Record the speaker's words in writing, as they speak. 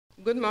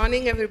Good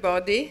morning,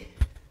 everybody.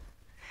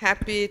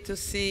 Happy to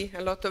see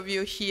a lot of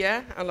you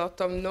here, a lot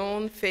of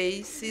known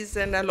faces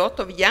and a lot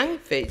of young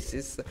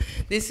faces.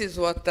 This is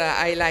what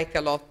I like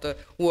a lot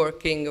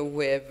working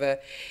with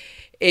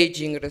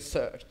aging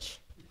research.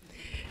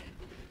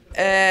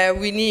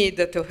 We need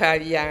to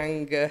have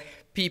young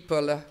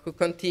people who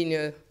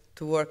continue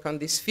to work on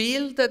this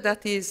field.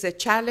 That is a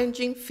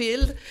challenging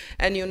field,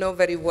 and you know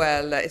very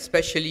well,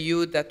 especially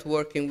you that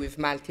working with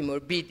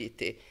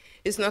multimorbidity.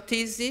 It's not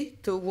easy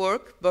to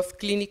work both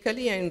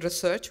clinically and in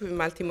research with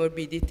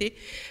multimorbidity,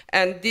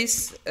 and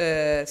this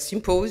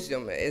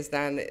symposium is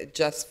done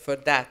just for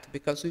that,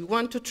 because we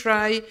want to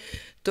try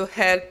to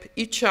help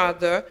each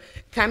other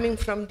coming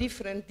from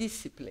different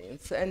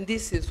disciplines. And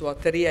this is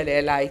what really I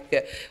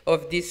like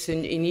of this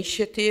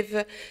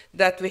initiative,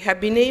 that we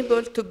have been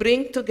able to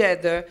bring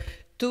together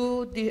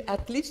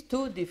at least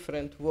two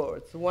different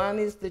worlds. One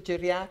is the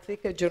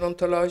geriatric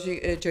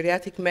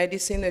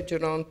medicine, a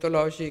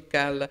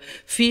gerontological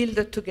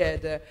field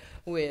together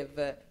with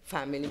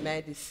family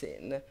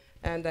medicine.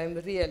 And I'm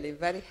really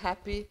very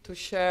happy to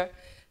share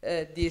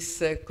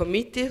this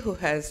committee who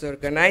has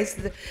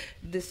organized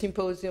the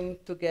symposium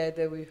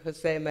together with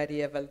José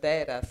Maria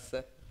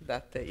Valderas,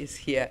 that is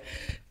here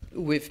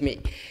with me.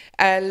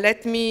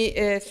 Let me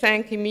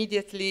thank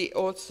immediately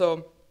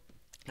also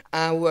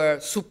our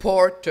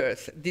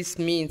supporters. This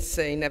means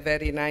in a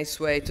very nice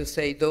way to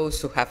say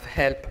those who have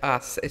helped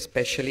us,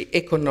 especially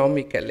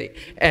economically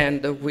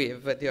and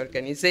with the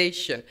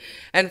organization.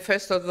 And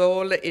first of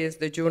all is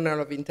the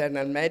Journal of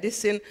Internal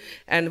Medicine,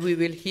 and we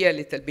will hear a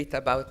little bit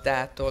about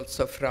that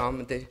also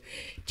from the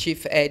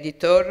chief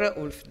editor,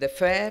 Ulf de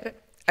Faire.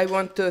 I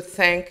want to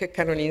thank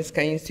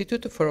Karolinska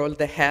Institute for all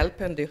the help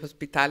and the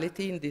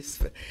hospitality in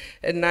this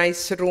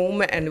nice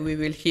room, and we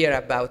will hear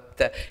about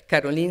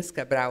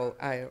Karolinska,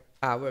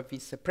 our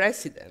vice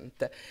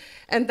president.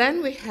 And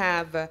then we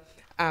have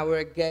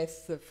our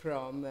guests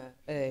from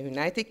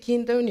United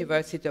Kingdom,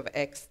 University of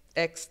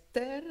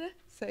Exeter,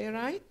 say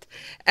right?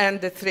 And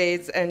the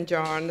Trades and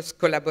John's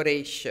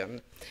collaboration.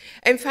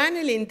 And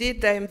finally,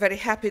 indeed, I'm very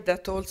happy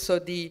that also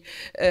the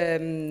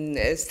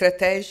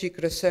strategic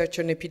research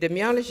on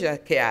epidemiology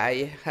at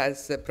KI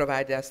has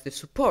provided us the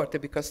support,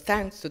 because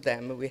thanks to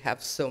them, we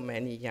have so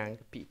many young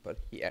people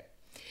here.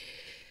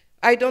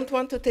 I don't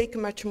want to take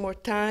much more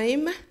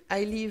time.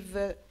 I leave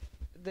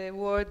the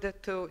word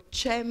to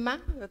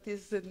Cema, that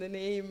is the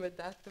name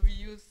that we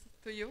use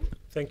to you.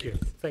 Thank you.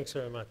 Thanks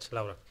very much,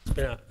 Laura.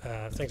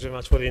 Thanks very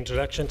much for the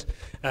introduction.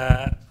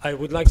 I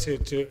would like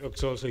to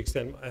also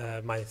extend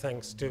my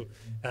thanks to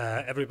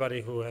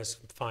everybody who has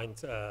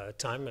found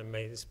time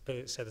and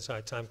set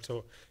aside time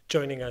to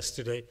joining us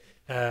today.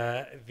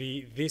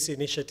 This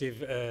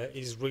initiative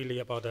is really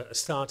about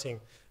starting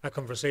a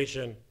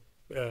conversation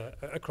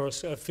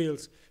across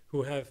fields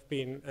who have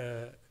been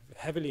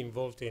heavily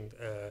involved in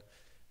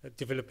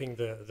developing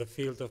the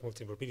field of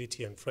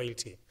multimorbidity and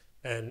frailty,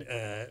 and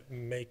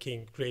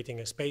creating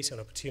a space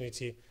and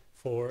opportunity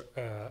for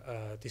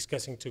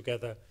discussing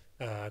together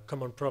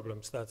common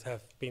problems that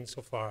have been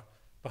so far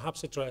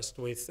perhaps addressed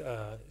with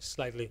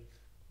slightly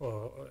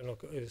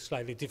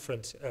slightly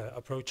different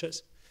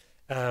approaches.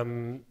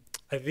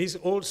 This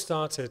all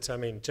started, I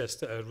mean,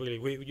 just really,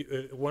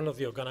 one of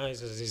the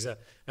organizers is a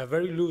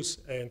very loose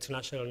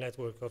international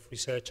network of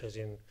researchers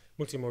in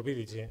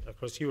multimorbidity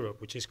across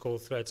Europe, which is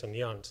called Threads and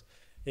Yarns,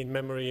 in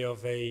memory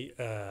of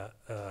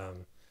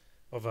an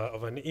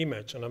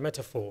image and a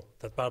metaphor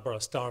that Barbara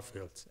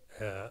Starfield,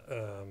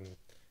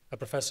 a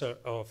professor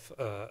of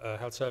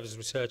health service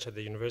research at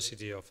the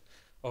University of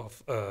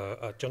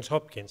Johns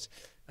Hopkins,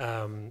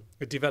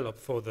 developed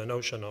for the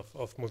notion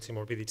of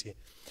multimorbidity.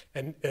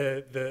 And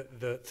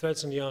the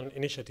Threads and Yarn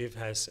initiative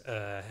has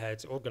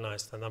had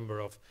organized a number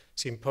of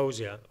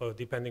symposia,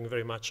 depending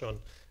very much on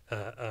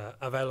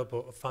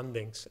available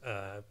fundings.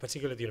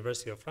 Particularly at the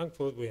University of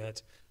Frankfurt, we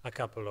had a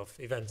couple of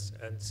events.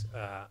 And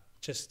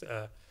just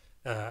a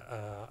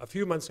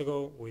few months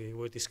ago, we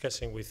were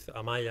discussing with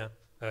Amaya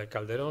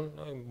Calderon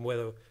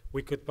whether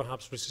we could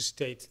perhaps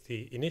resuscitate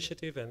the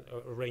initiative and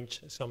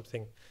arrange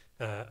something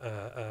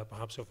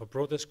perhaps of a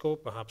broader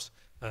scope, perhaps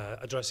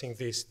addressing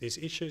these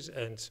issues,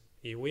 and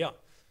here we are.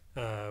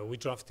 We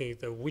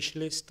drafted a wish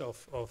list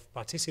of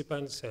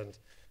participants and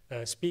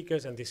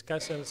speakers and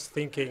discussants,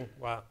 thinking,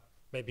 well,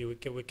 maybe we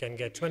can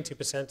get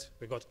 20%.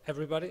 We got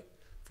everybody,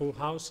 full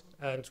house,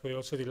 and we're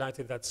also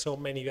delighted that so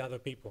many other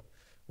people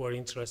were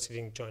interested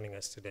in joining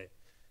us today.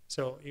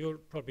 So you're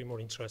probably more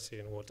interested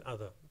in what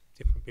other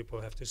different people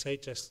have to say.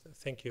 Just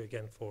thank you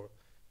again for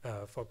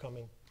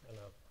coming, and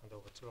I'll hand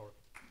over to Laura.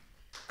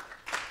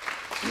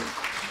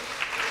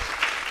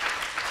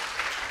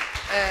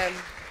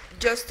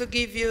 Just to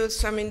give you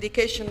some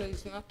indication,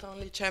 it's not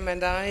only Cem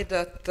and I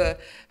that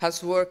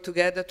has worked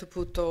together to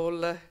put all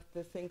the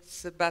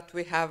things, but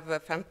we have a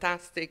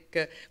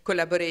fantastic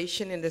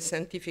collaboration in the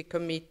scientific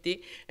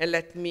committee. And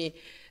let me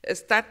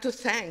start to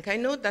thank. I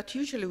know that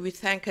usually we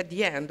thank at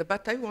the end,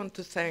 but I want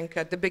to thank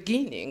at the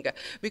beginning,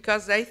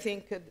 because I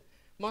think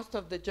most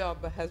of the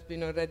job has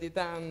been already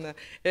done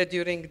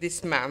during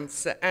these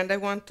months. And I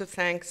want to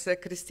thank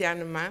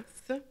Christiane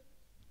Math,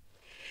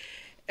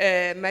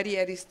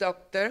 Maria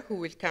Risdoctor, who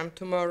will come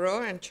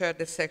tomorrow and chair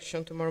the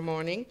section tomorrow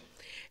morning,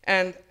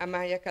 and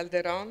Amaya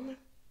Calderon,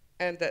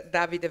 and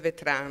Davide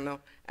Vetrano.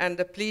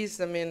 And please,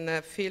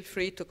 feel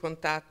free to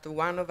contact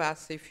one of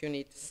us if you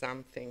need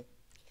something.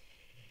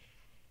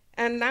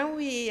 And now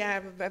we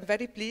are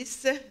very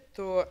pleased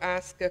to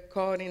ask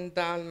Karin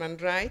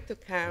Dahlman-Wright to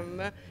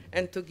come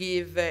and to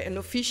give an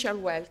official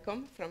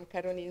welcome from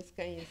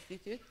Karolinska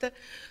Institute.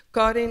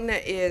 Karin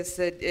is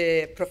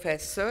a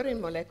professor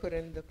in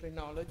molecular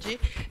endocrinology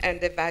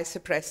and the vice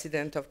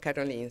president of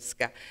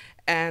Karolinska.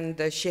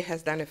 And she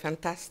has done a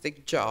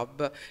fantastic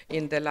job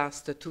in the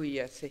last 2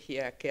 years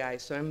here at KI.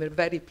 So I'm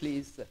very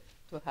pleased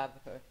to have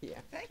her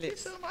here. Thank you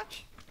so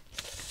much.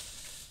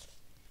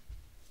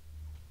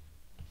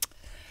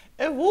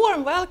 A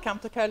warm welcome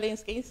to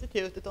Karolinska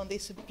Institute on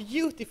this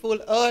beautiful,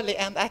 early,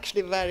 and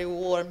actually very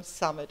warm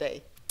summer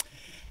day.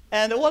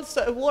 And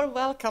also a warm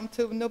welcome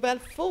to Nobel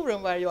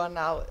Forum, where you are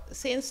now.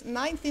 Since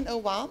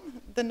 1901,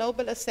 the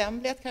Nobel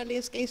Assembly at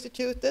Karolinska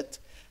Institutet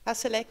has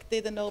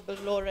selected the Nobel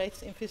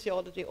laureates in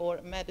physiology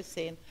or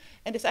medicine,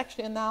 and it's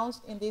actually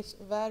announced in this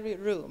very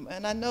room.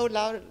 And I know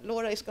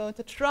Laura is going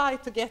to try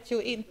to get you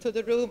into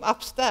the room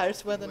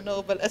upstairs when the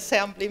Nobel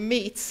Assembly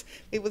meets.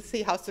 We will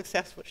see how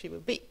successful she will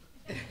be.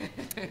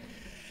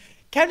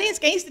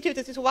 Karolinska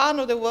Institutet is one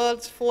of the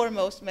world's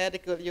foremost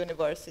medical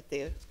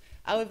universities.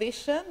 Our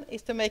vision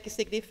is to make a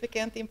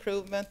significant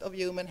improvement of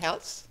human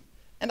health,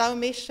 and our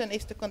mission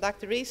is to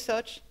conduct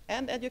research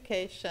and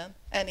education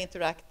and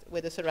interact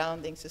with the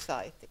surrounding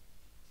society.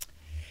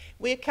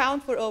 We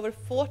account for over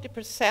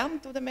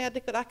 40% of the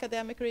medical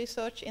academic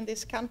research in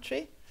this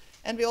country,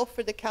 and we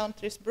offer the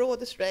country's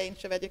broadest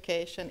range of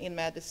education in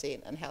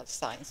medicine and health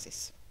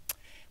sciences.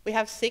 We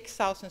have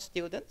 6,000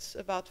 students,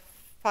 about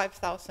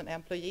 5,000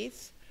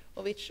 employees,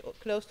 of which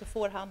close to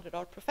 400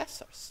 are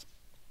professors.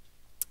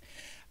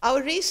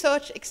 Our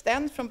research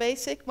extends from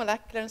basic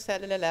molecular and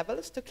cellular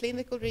levels to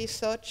clinical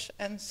research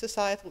and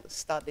societal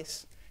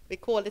studies. We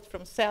call it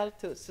from cell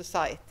to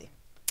society.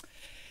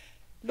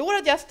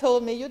 Laura just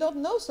told me you don't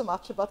know so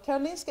much about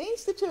Karolinska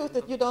Institute,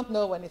 that you don't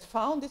know when it's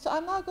founded, so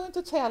I'm now going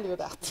to tell you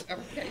that.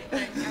 Okay,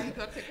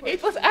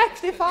 It was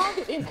actually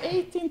founded in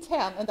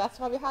 1810, and that's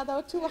why we had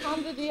our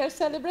 200-year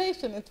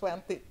celebration in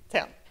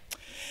 2010.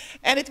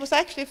 And it was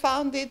actually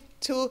founded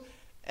to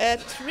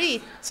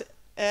treat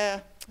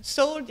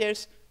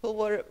soldiers who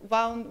were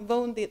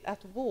wounded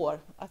at war.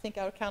 I think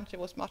our country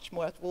was much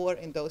more at war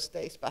in those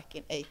days, back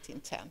in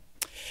 1810.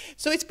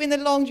 So it's been a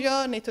long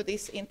journey to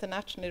this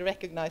internationally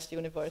recognized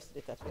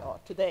university that we are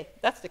today.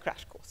 That's the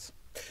crash course.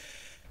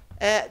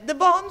 The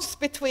bonds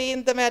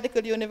between the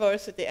medical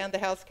university and the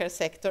healthcare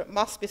sector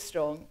must be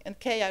strong, and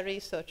KI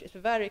research is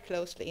very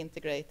closely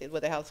integrated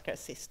with the healthcare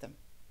system.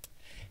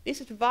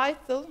 This is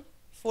vital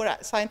for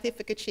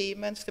scientific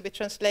achievements to be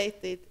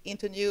translated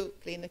into new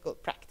clinical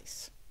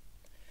practice.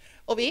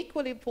 Of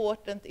equal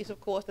importance is, of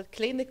course, that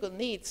clinical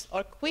needs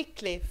are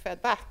quickly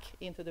fed back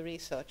into the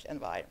research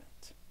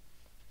environment.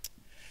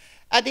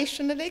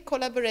 Additionally,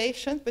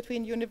 collaboration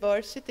between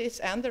universities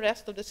and the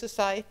rest of the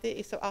society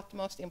is of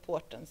utmost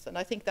importance, and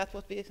I think that's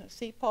what we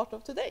see part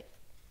of today.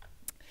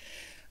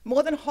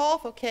 More than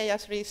half of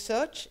KI's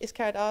research is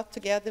carried out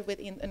together with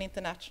an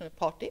international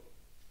party.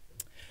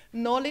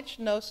 Knowledge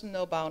knows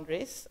no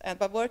boundaries, and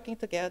by working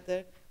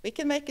together, we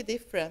can make a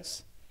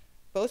difference,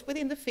 both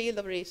within the field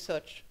of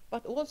research,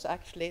 but also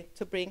actually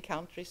to bring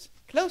countries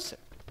closer.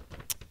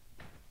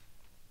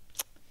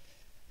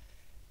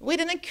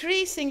 With an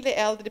increasingly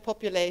elderly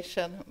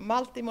population,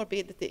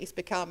 multimorbidity is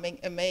becoming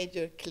a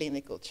major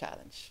clinical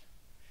challenge.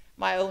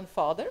 My own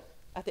father,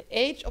 at the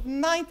age of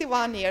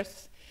 91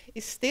 years,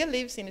 he still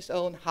lives in his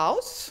own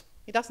house.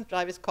 He doesn't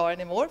drive his car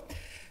anymore,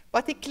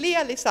 but he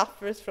clearly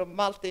suffers from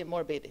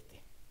multimorbidity.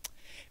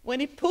 When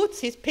he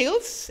puts his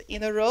pills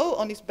in a row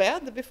on his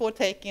bed before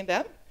taking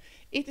them,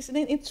 it is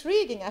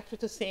intriguing actually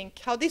to think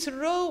how this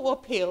row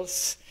of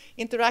pills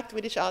interact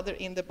with each other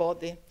in the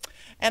body.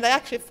 And I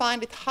actually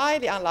find it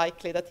highly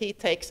unlikely that he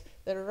takes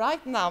the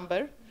right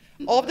number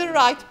of the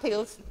right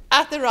pills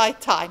at the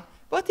right time,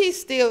 but he's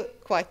still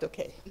quite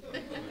okay.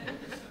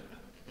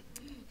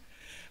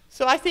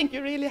 So I think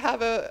you really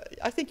have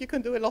I think you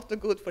can do a lot of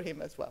good for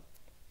him as well.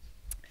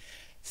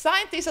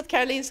 Scientists at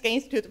Karolinska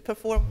Institute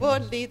perform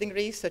world-leading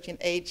research in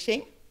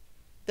aging,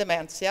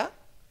 dementia,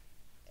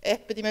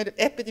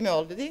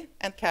 epidemiology,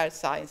 and care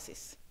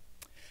sciences.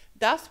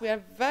 Thus, we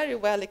are very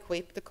well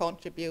equipped to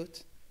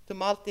contribute to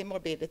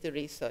multimorbidity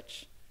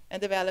research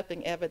and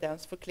developing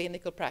evidence for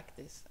clinical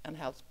practice and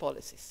health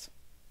policies.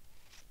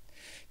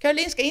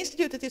 Karolinska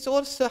Institute is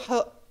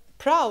also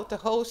proud to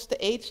host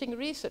the Aging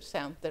Research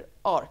Center,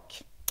 ARC.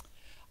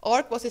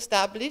 ARC was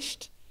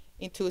established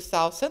in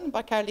 2000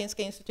 by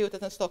Karolinska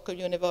Institutet and Stockholm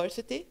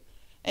University,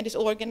 and is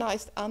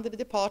organized under the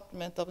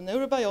Department of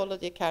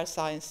Neurobiology, Care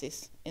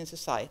Sciences in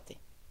Society,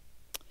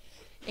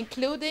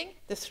 including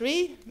the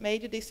 3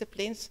 major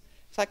disciplines: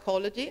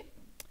 psychology,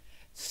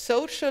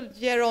 social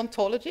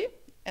gerontology,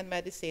 and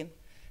medicine.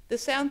 The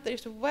center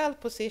is well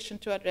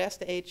positioned to address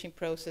the aging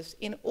process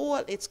in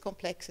all its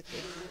complexity,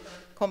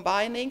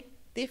 combining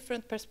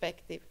different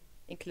perspectives,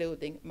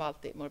 including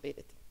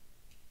multimorbidity.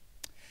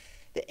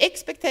 The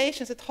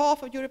expectations that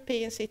half of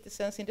European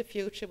citizens in the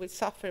future will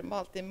suffer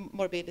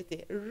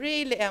multimorbidity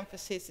really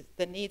emphasizes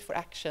the need for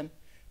action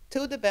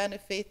to the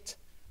benefit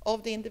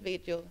of the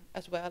individual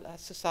as well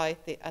as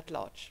society at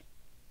large.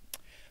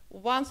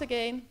 Once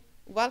again,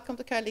 welcome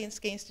to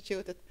Karolinska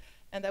Institutet,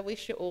 and I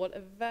wish you all a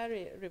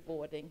very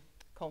rewarding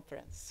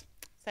conference.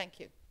 Thank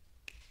you.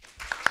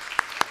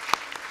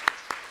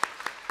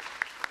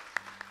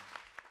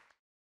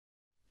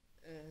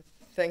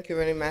 Thank you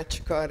very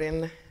much,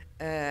 Karin.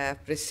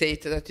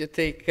 Appreciate that you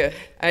take,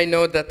 I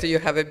know that you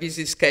have a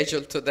busy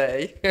schedule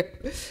today.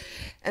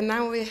 And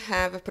now we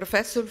have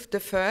Professor Ulf de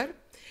Faire,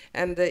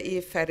 and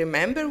if I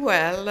remember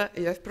well,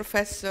 you're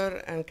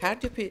professor in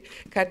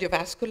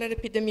cardiovascular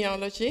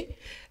epidemiology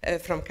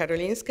from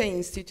Karolinska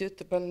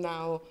Institute, but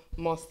now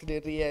mostly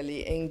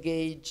really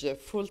engage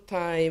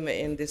full-time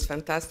in this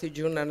fantastic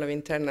Journal of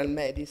Internal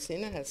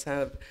Medicine, has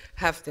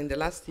had in the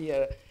last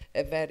year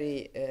a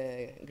very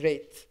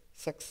great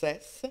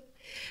success.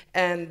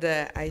 And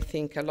I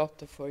think a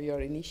lot for your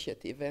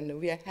initiative, and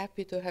we are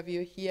happy to have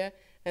you here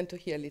and to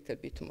hear a little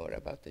bit more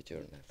about the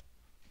journal.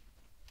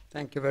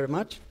 Thank you very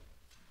much.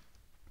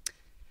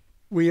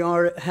 We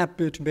are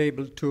happy to be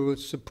able to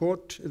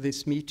support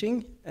this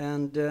meeting,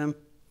 and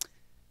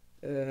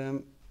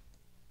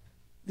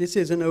this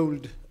is an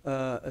old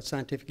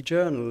scientific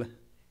journal.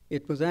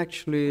 It was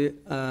actually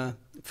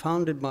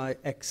founded by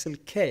Axel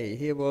K.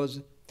 He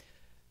was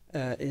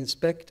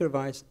Inspector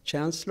Vice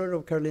Chancellor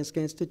of Karolinska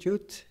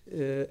Institute,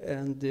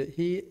 and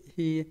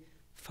he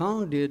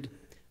founded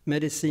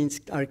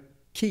Medicinsk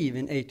Arkiv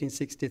in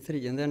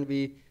 1863, and then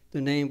the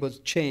name was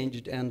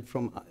changed, and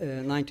from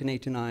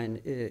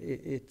 1989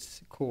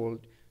 it's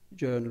called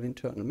Journal of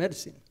Internal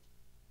Medicine.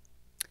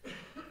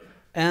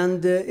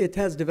 And it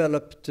has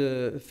developed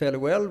fairly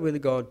well with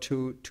regard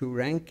to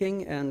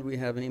ranking, and we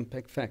have an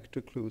impact factor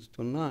close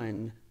to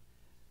 9.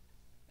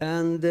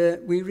 And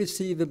we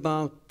receive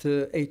about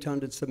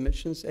 800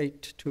 submissions,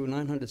 800 to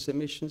 900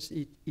 submissions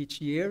each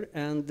year,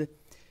 and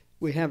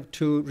we have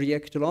to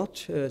react a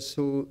lot,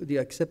 so the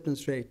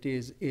acceptance rate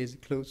is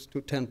close to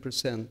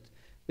 10%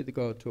 with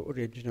regard to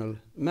original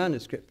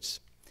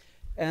manuscripts.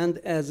 And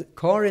as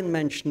Karin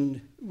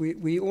mentioned,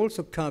 we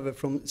also cover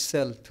from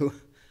cell to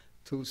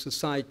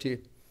society,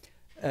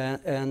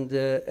 and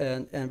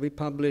we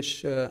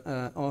publish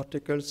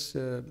articles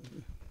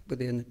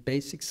within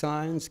basic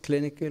science,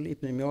 clinical,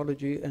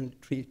 epidemiology, and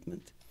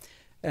treatment.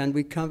 And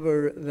we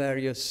cover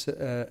various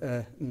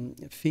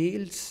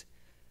fields.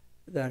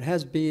 There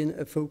has been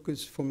a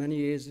focus for many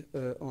years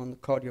on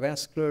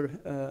cardiovascular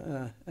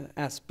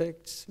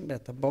aspects,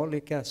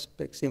 metabolic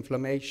aspects,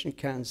 inflammation,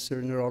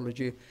 cancer,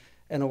 neurology,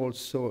 and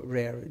also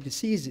rare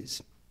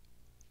diseases.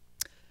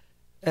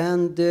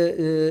 And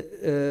the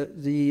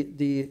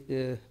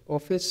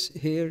office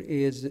here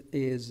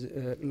is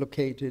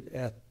located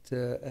at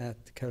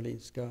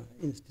Karolinska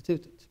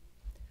Institutet.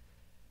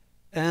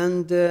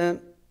 And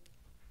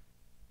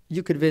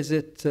you could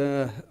visit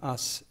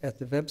us at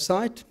the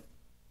website,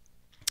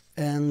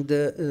 and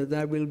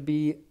there will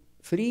be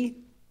 3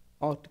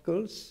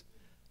 articles,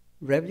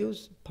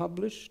 reviews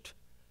published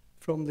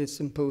from this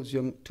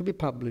symposium to be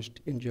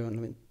published in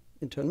Journal of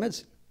Internal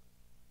Medicine.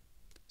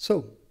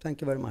 So, thank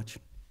you very much.